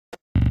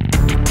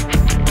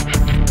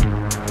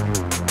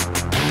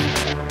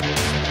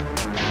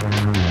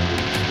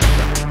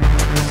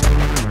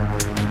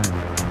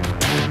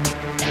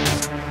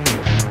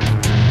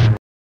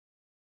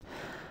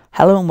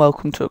Hello and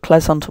welcome to a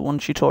Cles Hunter 1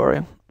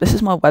 tutorial. This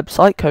is my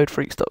website,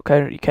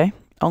 codefreaks.co.uk.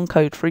 On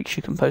CodeFreaks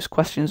you can post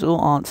questions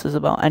or answers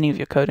about any of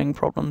your coding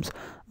problems.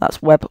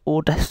 That's web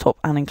or desktop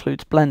and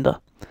includes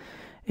Blender.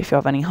 If you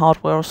have any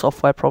hardware or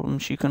software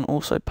problems you can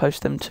also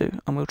post them too,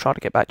 and we'll try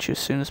to get back to you as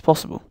soon as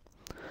possible.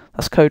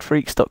 That's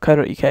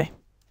codefreaks.co.uk.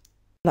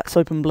 Let's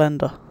open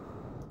Blender.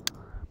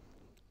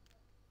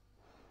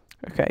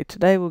 Okay,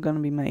 today we're going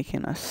to be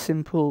making a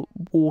simple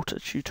water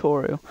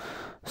tutorial.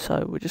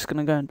 So we're just going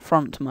to go in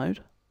front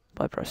mode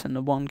by pressing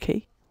the 1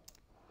 key,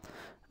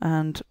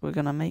 and we're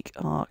going to make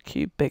our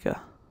cube bigger,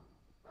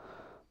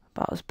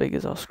 about as big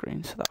as our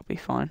screen, so that'll be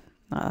fine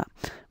like that.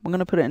 We're going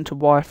to put it into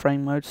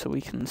wireframe mode so we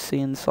can see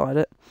inside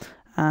it,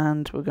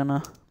 and we're going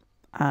to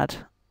add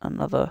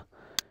another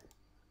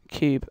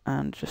cube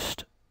and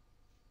just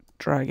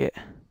drag it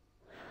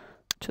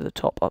to the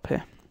top up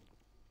here,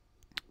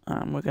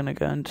 and we're going to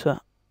go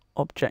into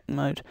object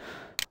mode.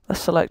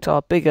 Let's select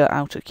our bigger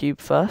outer cube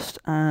first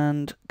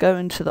and go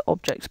into the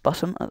objects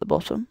button at the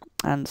bottom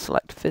and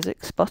select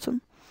physics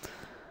button.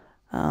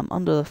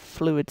 Under the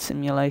fluid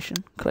simulation,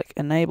 click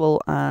enable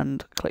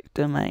and click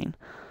domain.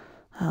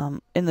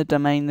 In the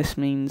domain this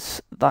means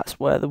that's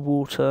where the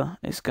water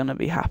is going to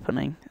be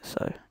happening,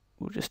 so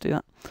we'll just do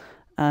that.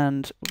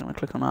 And we're going to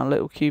click on our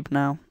little cube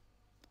now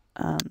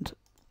and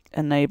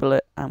enable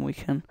it, and we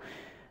can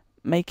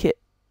make it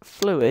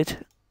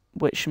fluid,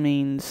 which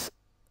means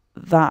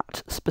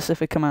that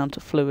specific amount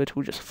of fluid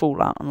will just fall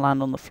out and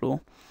land on the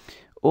floor,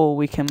 or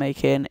we can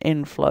make it an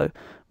inflow,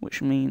 which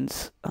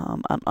means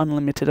an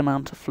unlimited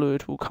amount of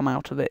fluid will come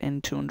out of it in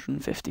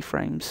 250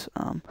 frames,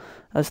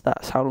 as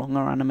that's how long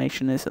our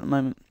animation is at the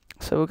moment.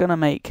 So we're going to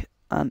make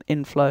an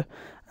inflow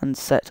and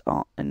set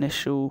our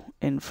initial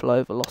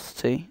inflow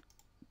velocity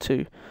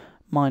to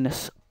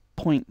minus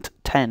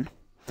 0.10,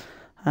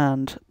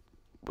 and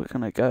we're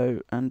going to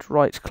go and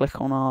right click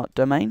on our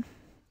domain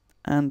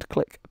and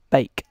click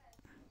bake.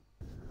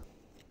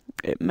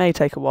 It may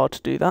take a while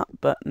to do that,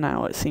 but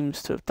now it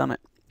seems to have done it.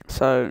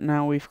 So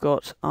now we've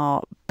got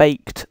our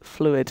baked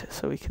fluid,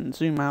 so we can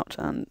zoom out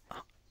and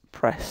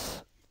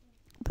press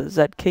the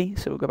Z key,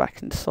 so we'll go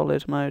back into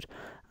solid mode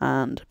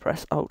and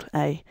press Alt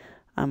A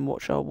and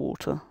watch our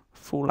water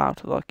fall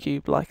out of our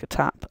cube like a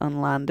tap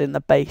and land in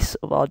the base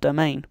of our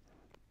domain.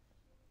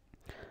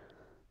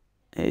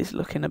 It is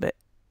looking a bit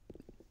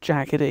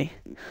jaggedy,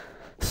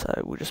 so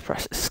we'll just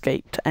press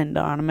escape to end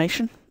our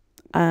animation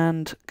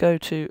and go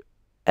to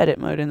edit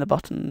mode in the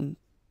buttons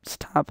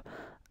tab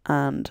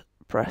and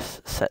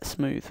press set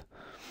smooth,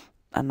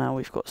 and now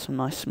we've got some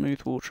nice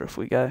smooth water if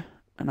we go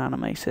and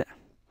animate it,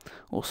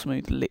 or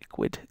smooth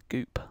liquid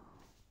goop,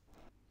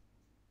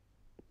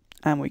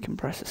 and we can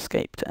press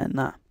escape to end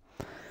that.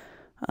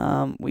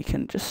 We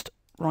can just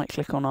right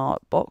click on our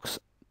box,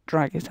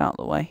 drag it out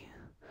of the way,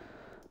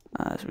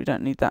 as we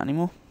don't need that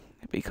anymore.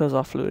 Because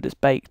our fluid is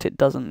baked, it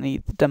doesn't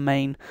need the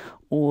domain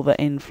or the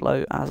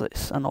inflow as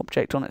it's an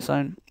object on its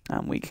own,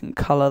 and we can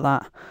colour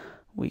that.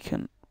 We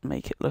can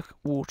make it look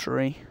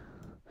watery,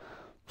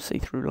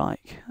 see-through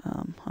like,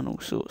 and all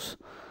sorts,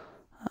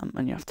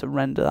 and you have to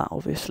render that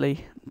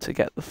obviously to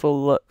get the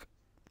full look.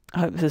 I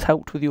hope this has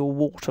helped with your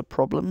water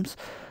problems.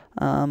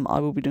 I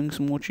will be doing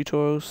some more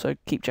tutorials, so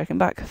keep checking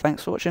back.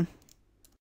 Thanks for watching.